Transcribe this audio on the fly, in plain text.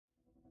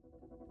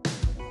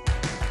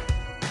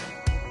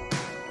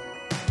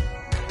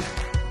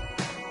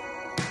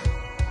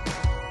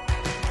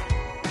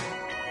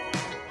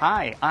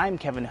Hi, I'm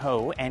Kevin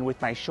Ho, and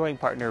with my showing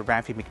partner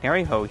Rafi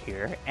McNarry Ho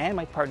here, and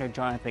my partner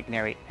Jonathan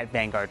McNarry at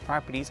Vanguard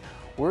Properties,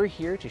 we're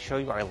here to show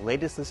you our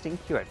latest listing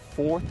here at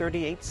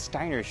 438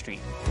 Steiner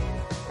Street.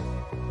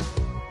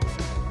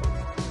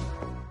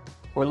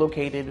 We're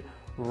located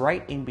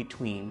right in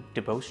between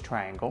Duboce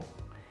Triangle,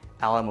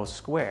 Alamo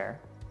Square,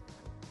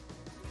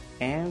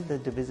 and the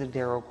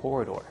Divisadero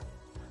Corridor.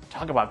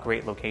 Talk about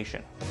great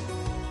location.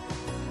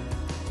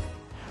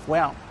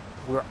 Well,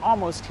 we're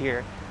almost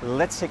here.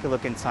 Let's take a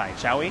look inside,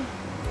 shall we?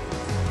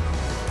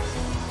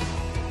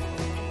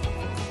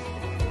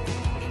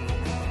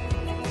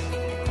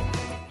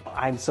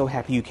 I'm so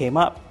happy you came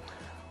up.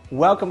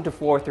 Welcome to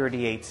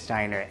 438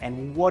 Steiner,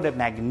 and what a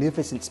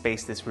magnificent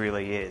space this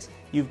really is.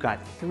 You've got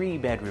 3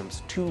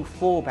 bedrooms, 2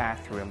 full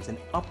bathrooms, an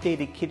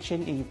updated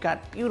kitchen, and you've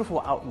got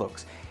beautiful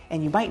outlooks.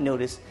 And you might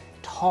notice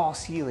tall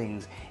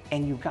ceilings,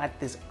 and you've got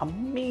this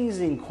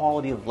amazing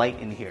quality of light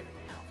in here.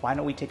 Why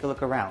don't we take a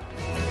look around?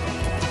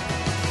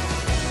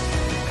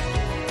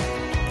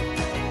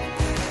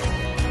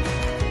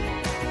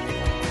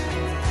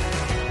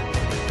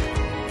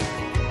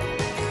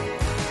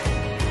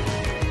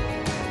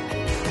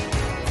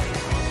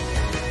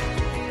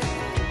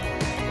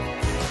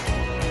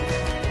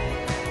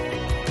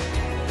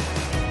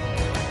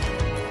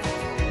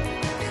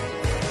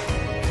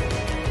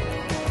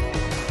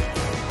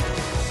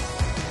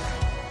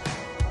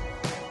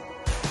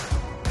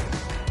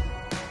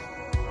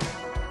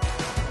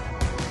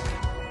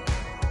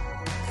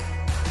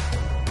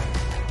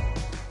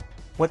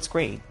 What's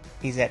great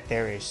is that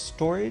there is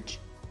storage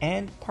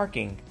and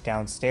parking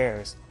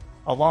downstairs,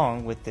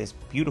 along with this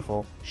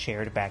beautiful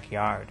shared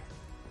backyard.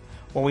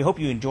 Well, we hope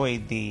you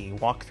enjoyed the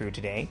walkthrough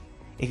today.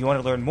 If you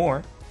want to learn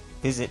more,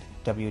 visit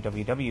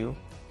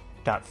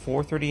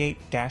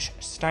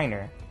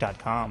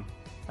www.438-steiner.com.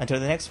 Until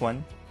the next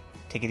one,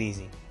 take it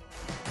easy.